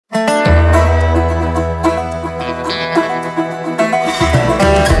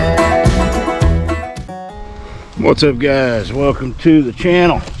What's up, guys? Welcome to the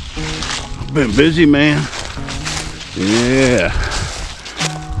channel. Been busy, man. Yeah.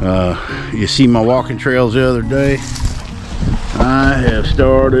 You see my walking trails the other day. I have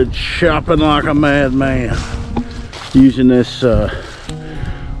started shopping like a madman using this little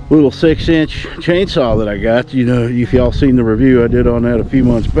 6-inch chainsaw that I got. You know, if y'all seen the review I did on that a few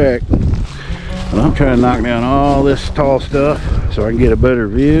months back. And I'm trying to knock down all this tall stuff so I can get a better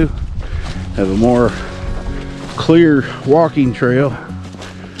view, have a more clear walking trail.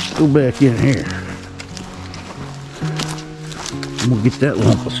 Go back in here. I'm gonna get that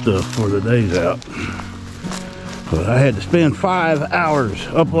lump of stuff before the day's out. But I had to spend 5 hours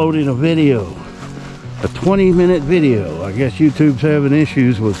uploading a video, a 20-minute video. I guess YouTube's having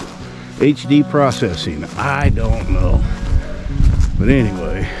issues with HD processing. I don't know. But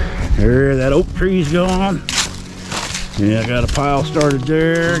anyway, there, that oak tree's gone. Yeah, I got a pile started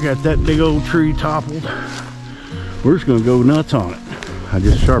there. Got that big old tree toppled. We're just gonna go nuts on it. I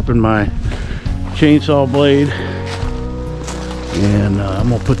just sharpened my chainsaw blade, and I'm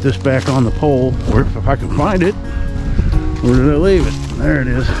gonna put this back on the pole, or if I can find it. Where did I leave it? There it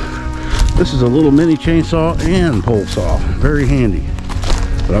is. This is a little mini chainsaw and pole saw. Very handy.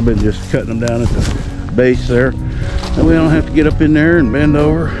 But I've been just cutting them down at the base there. And we don't have to get up in there and bend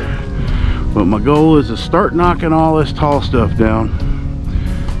over. But my goal is to start knocking all this tall stuff down,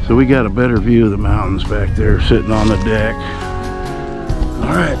 so we got a better view of the mountains back there sitting on the deck.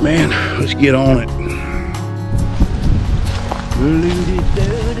 All right, man, let's get on it.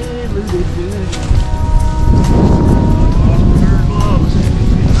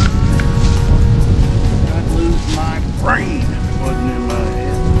 I'd lose my brain if it wasn't in my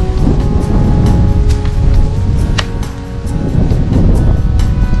head.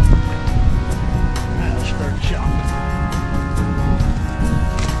 I'll start shopping.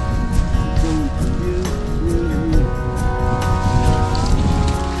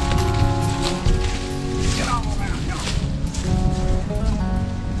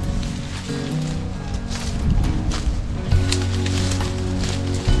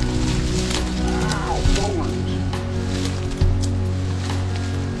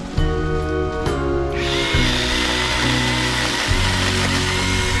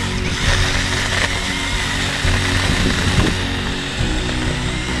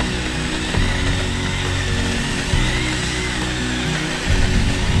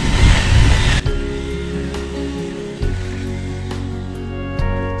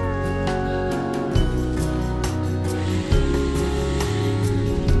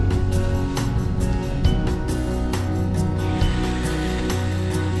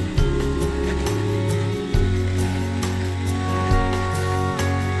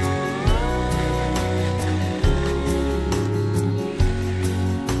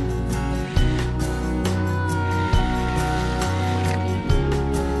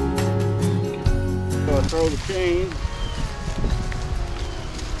 Throw the chain.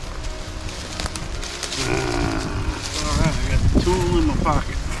 Alright, I got the tool in my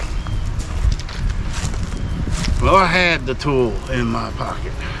pocket. Well, I had the tool in my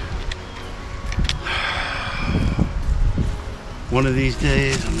pocket. One of these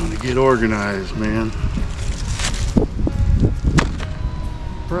days I'm gonna get organized, man.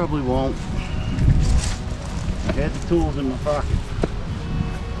 Probably won't. I had the tools in my pocket.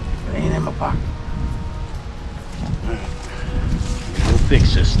 They ain't in my pocket. We'll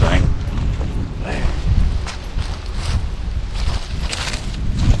fix this thing. There.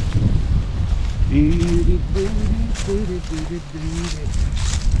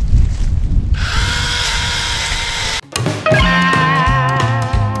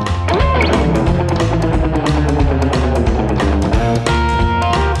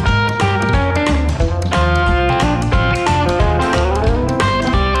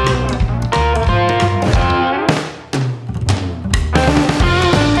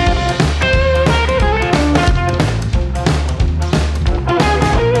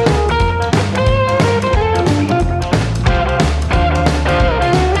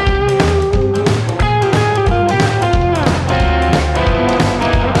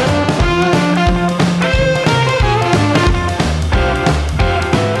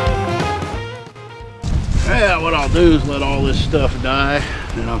 What I'll do is let all this stuff die,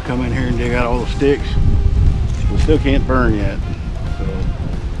 then I'll come in here and dig out all the sticks. We still can't burn yet, so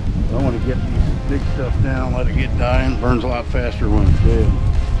I want to get these big stuff down, let it get dying. Burns a lot faster when it's dead.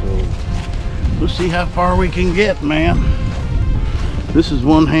 So let's see how far we can get, man. This is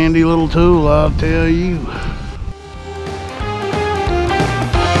one handy little tool, I'll tell you.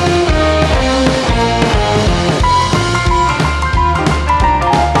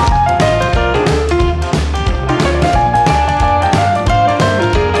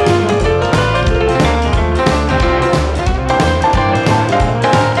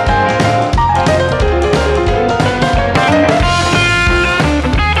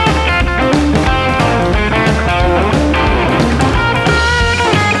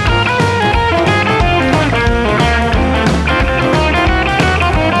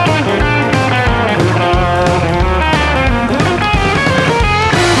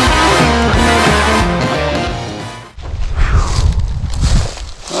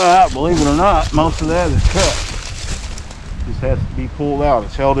 not, most of that is cut. Just has to be pulled out.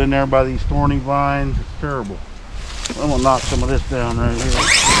 It's held in there by these thorny vines. It's terrible. I'm gonna knock some of this down right here.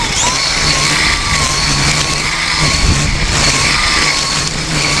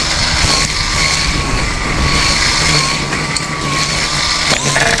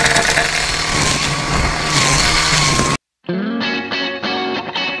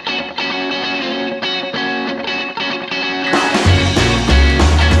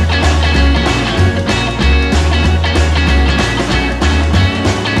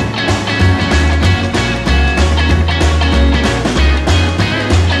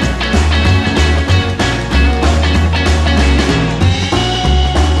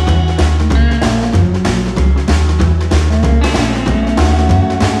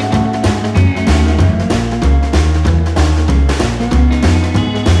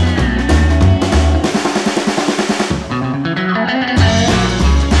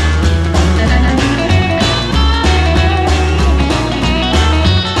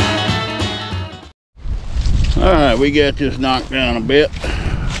 Alright, we got this knocked down a bit,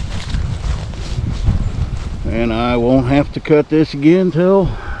 and I won't have to cut this again till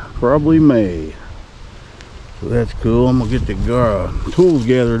probably May, so that's cool. I'm gonna get the tools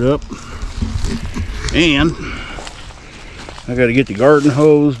gathered up, and I got to get the garden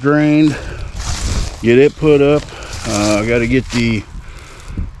hose drained, get it put up. I got to get the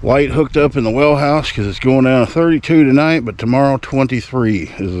light hooked up in the well house because it's going down to 32 tonight, but tomorrow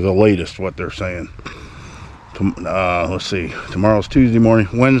 23 is the latest what they're saying. Let's see, tomorrow's Tuesday morning.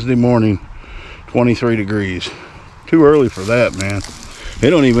 Wednesday morning, 23 degrees. Too early for that, man. They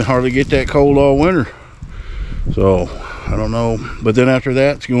don't even hardly get that cold all winter, so I don't know. But then after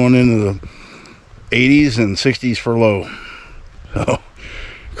that, it's going into the 80s and 60s for low. So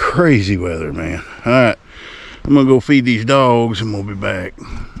crazy weather, man. All right, I'm gonna go feed these dogs and we'll be back.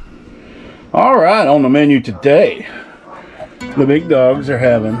 All right, on the menu today, the big dogs are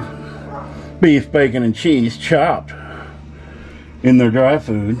having beef, bacon, and cheese chopped in their dry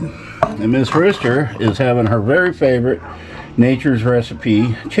food. And Miss Rooster is having her very favorite Nature's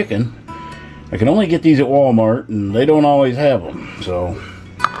Recipe chicken. I can only get these at Walmart, and they don't always have them. So,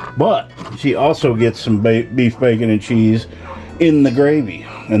 but she also gets some beef, bacon, and cheese in the gravy,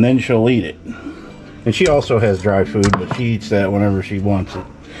 and then she'll eat it. And she also has dry food, but she eats that whenever she wants it.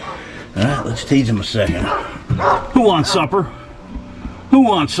 All right, let's tease him a second. Who wants supper? Who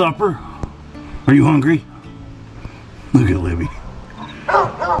wants supper? Are you hungry? Look at Libby.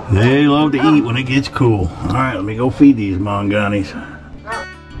 They love to eat when it gets cool. Alright, let me go feed these Monganis.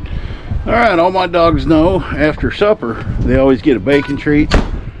 Alright, all my dogs know after supper they always get a bacon treat.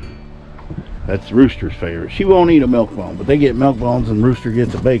 That's Rooster's favorite. She won't eat a milk bone, but they get milk bones and Rooster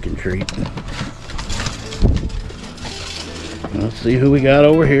gets a bacon treat. Let's see who we got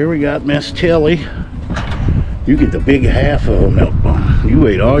over here. We got Miss Tilly. You get the big half of a milk bone. You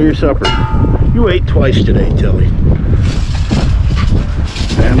ate all your supper. You ate twice today, Tilly.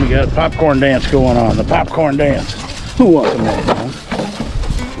 And we got a popcorn dance going on. The popcorn dance. Who wants a milk bone?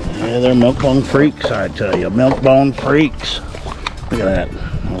 Yeah, they're milk bone freaks, I tell you. Milk bone freaks. Look at that.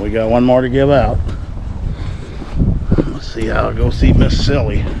 Well, we got one more to give out. Let's see how I'll go see Miss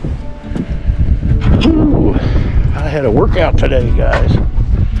Silly. Ooh, I had a workout today, guys.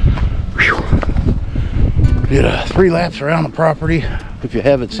 Whew. Did 3 laps around the property. If you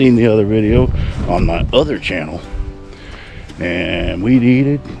haven't seen the other video on my other channel, and weed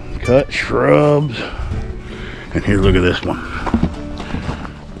eated, cut shrubs, and here, look at this one.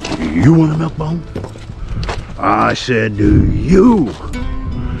 You want a milk bone? I said, do you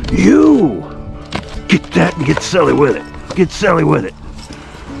get that and get silly with it? Get silly with it.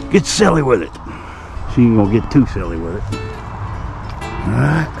 Get silly with it. She ain't gonna get too silly with it. All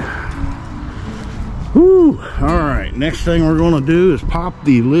right. Whew. Alright, next thing we're going to do is pop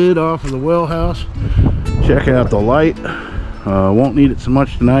the lid off of the well house. Check out the light. Won't need it so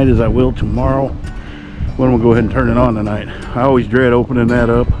much tonight as I will tomorrow. When we'll go ahead and turn it on tonight. I always dread opening that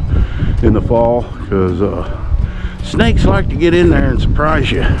up in the fall because snakes like to get in there and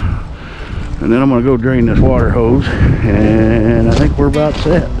surprise you. And then I'm going to go drain this water hose, and I think we're about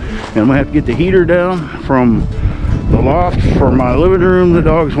set. And I'm going to have to get the heater down from the loft for my living room. The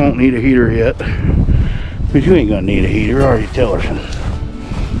dogs won't need a heater yet. Because you ain't gonna need a heater, are you, Tillerson?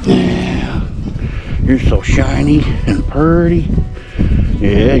 Yeah. You're so shiny and pretty.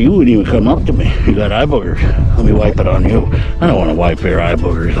 Yeah, you wouldn't even come up to me. You got eye boogers. Let me wipe it on you. I don't want to wipe your eye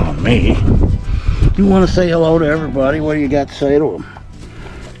boogers on me. You want to say hello to everybody? What do you got to say to them?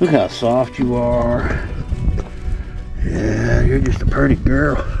 Look how soft you are. Yeah, you're just a pretty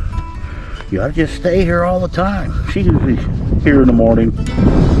girl. You ought to just stay here all the time. She usually here in the morning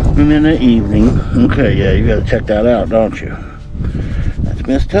and in the evening. Okay, yeah, you gotta check that out, don't you? That's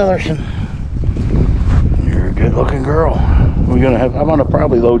Miss Tillerson. You're a good looking girl. I'm gonna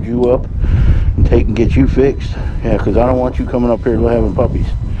probably load you up and take and get you fixed. Yeah, because I don't want you coming up here having puppies.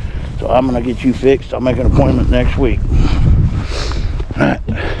 So I'm gonna get you fixed. I'll make an appointment next week. Alright.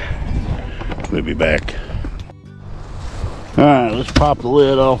 We'll be back. Alright, let's pop the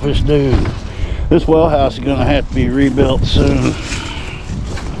lid off this dude. This well house is gonna have to be rebuilt soon.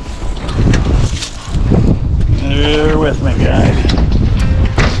 Bear with me, guys.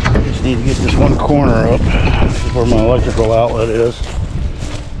 Just need to get this one corner up. This is where my electrical outlet is.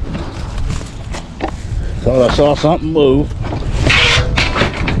 Thought I saw something move.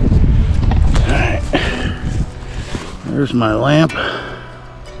 Alright. There's my lamp.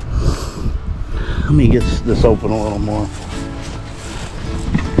 Let me get this open a little more.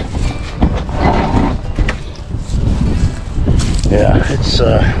 Yeah, it's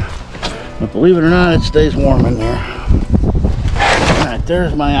but believe it or not, it stays warm in there. Alright,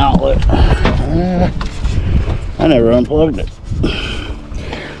 there's my outlet. I never unplugged it.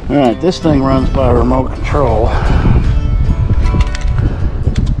 Alright, this thing runs by remote control.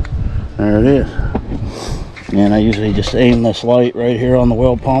 There it is. And I usually just aim this light right here on the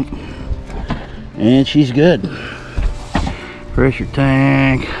well pump. And she's good. Pressure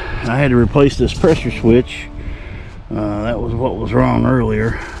tank. I had to replace this pressure switch. That was what was wrong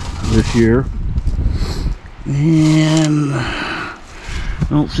earlier this year. And I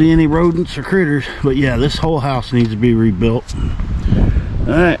don't see any rodents or critters. But yeah, this whole house needs to be rebuilt.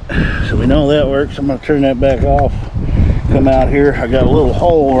 Alright, so we know that works. I'm going to turn that back off. Come out here. I got a little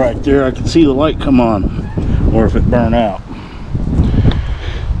hole right there. I can see the light come on. Or if it burned out.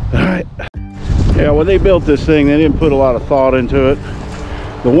 Alright. Yeah, when they built this thing, they didn't put a lot of thought into it.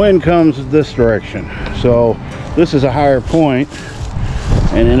 The wind comes this direction. So this is a higher point.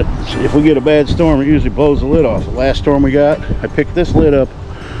 And then if we get a bad storm, it usually blows the lid off. The last storm we got, I picked this lid up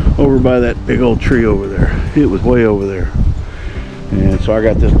over by that big old tree over there. It was way over there. And so I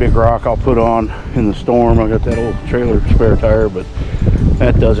got this big rock I'll put on in the storm. I got that old trailer spare tire, but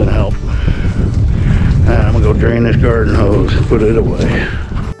that doesn't help. I'm gonna go drain this garden hose and put it away.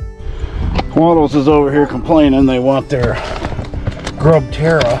 Waddles is over here complaining they want their grub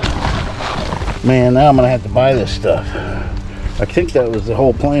terra. Man, now I'm gonna have to buy this stuff. I think that was the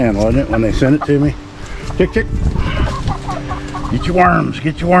whole plan, wasn't it, when they sent it to me? Tick, tick. Get your worms,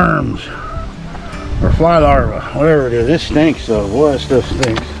 get your worms. Or fly larvae, whatever it is. This stinks though. Boy, that stuff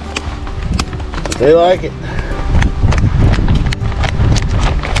stinks. But they like it.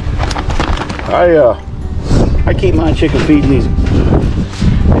 I keep my chicken feed in these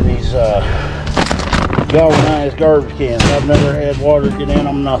galvanized garbage cans. I've never had water get in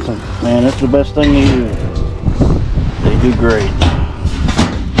them, nothing. Man, it's the best thing they do. They do great.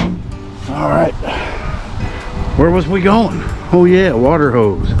 Alright. Where was we going? Oh yeah, water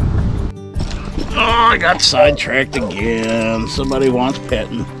hose. Oh, I got sidetracked again. Somebody wants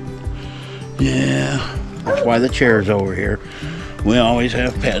petting. Yeah, that's why the chair's over here. We always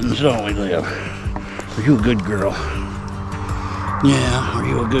have pettings, don't we, Liv? Are you a good girl? Yeah, are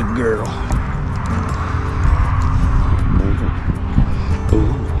you a good girl?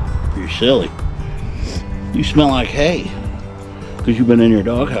 Ooh, you're silly. You smell like hay. Because you've been in your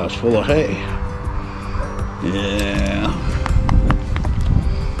doghouse full of hay. Yeah.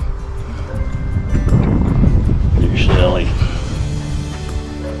 You're silly.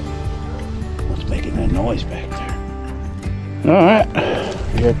 What's making that noise back there? Alright.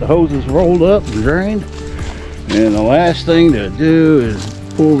 You got the hoses rolled up and drained. And the last thing to do is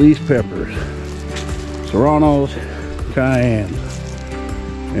pull these peppers. Serranos, cayennes,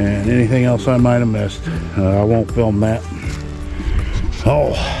 and anything else I might have missed. I won't film that.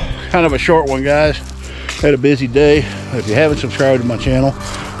 Oh, kind of a short one, guys. Had a busy day. If you haven't subscribed to my channel,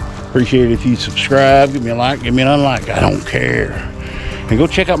 appreciate it if you subscribe. Give me a like, give me an unlike. I don't care. And go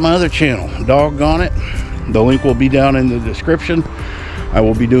check out my other channel, Dogman. The link will be down in the description. I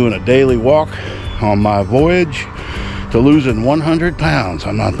will be doing a daily walk on my voyage to losing 100 pounds.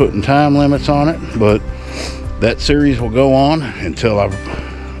 I'm not putting time limits on it, but that series will go on until I've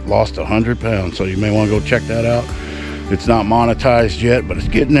lost 100 pounds. So you may want to go check that out. It's not monetized yet, but it's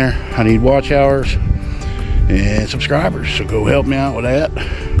getting there. I need watch hours and subscribers, so go help me out with that.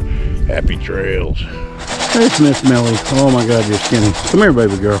 Happy trails. There's Miss Millie. Oh my God, you're skinny. Come here,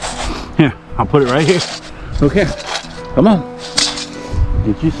 baby girl. Here, I'll put it right here. Okay, come on.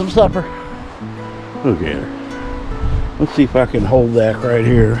 Get you some supper. Look at her. Let's see if I can hold that right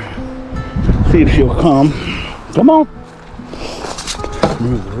here. See if she'll come. Come on.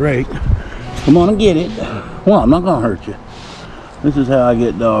 Move the rake. Come on and get it. Well, I'm not gonna hurt you. This is how I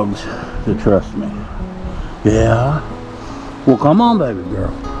get dogs to trust me. Yeah? Well, come on, baby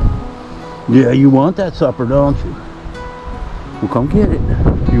girl. Yeah, you want that supper, don't you? Well, come get it.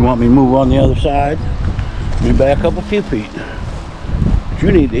 You want me to move on the other side? Let me back up a few feet. But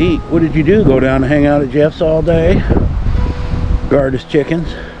you need to eat. What did you do? Go down and hang out at Jeff's all day? Guard his chickens?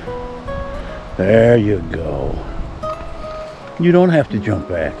 There you go. You don't have to jump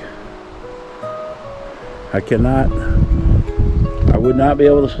back. I would not be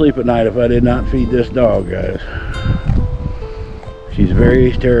able to sleep at night if I did not feed this dog, guys. She's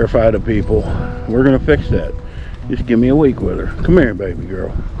very terrified of people. We're gonna fix that. Just give me a week with her. Come here, baby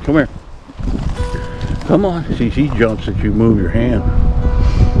girl. Come here. Come on. See, she jumps if you move your hand.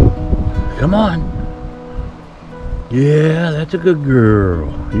 Come on. Yeah, that's a good girl.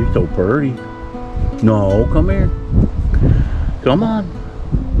 You're so pretty. No, come here. Come on.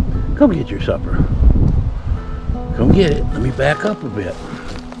 Come get your supper. Come get it. Let me back up a bit.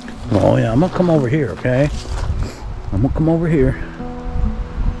 Oh yeah, I'm gonna come over here, okay? I'm gonna come over here.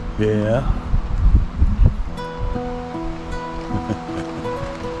 Yeah.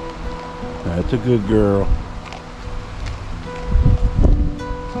 That's a good girl.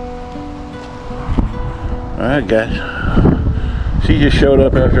 Alright guys. She just showed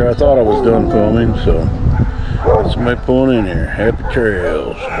up after I thought I was done filming, so got somebody pulling in here. Happy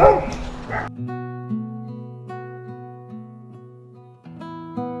trails.